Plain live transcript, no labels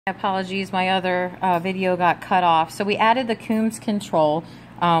Apologies, my other video got cut off. So we added the Coombs control,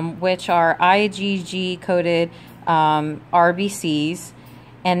 which are IgG coated RBCs,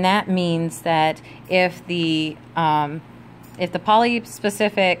 and that means that if the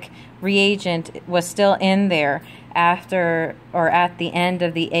polyspecific reagent was still in there after or at the end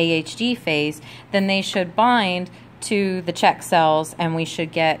of the AHG phase, then they should bind to the check cells and we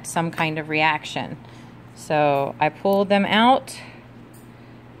should get some kind of reaction. So I pulled them out,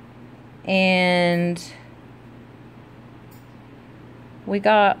 and we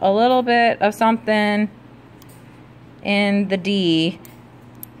got a little bit of something in the D,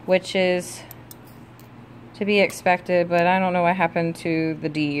 which is to be expected, but I don't know what happened to the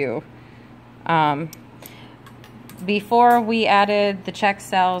DU. Before we added the check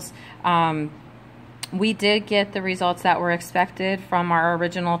cells, we did get the results that were expected from our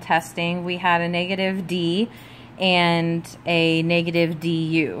original testing. We had a negative D and a negative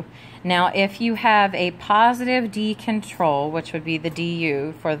DU. Now, if you have a positive D control, which would be the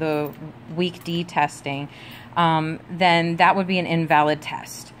DU for the weak D testing, then that would be an invalid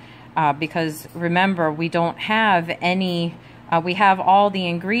test. Because remember, we don't have any, we have all the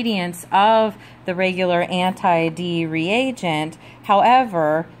ingredients of the regular anti-D reagent,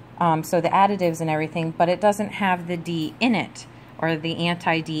 however, so the additives and everything, but it doesn't have the D in it, or the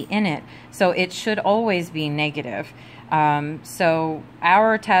anti-D in it. So it should always be negative. So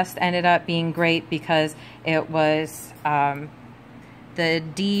our test ended up being great because it was, the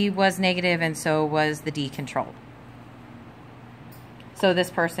D was negative and so was the D control. So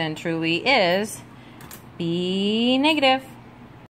this person truly is B negative.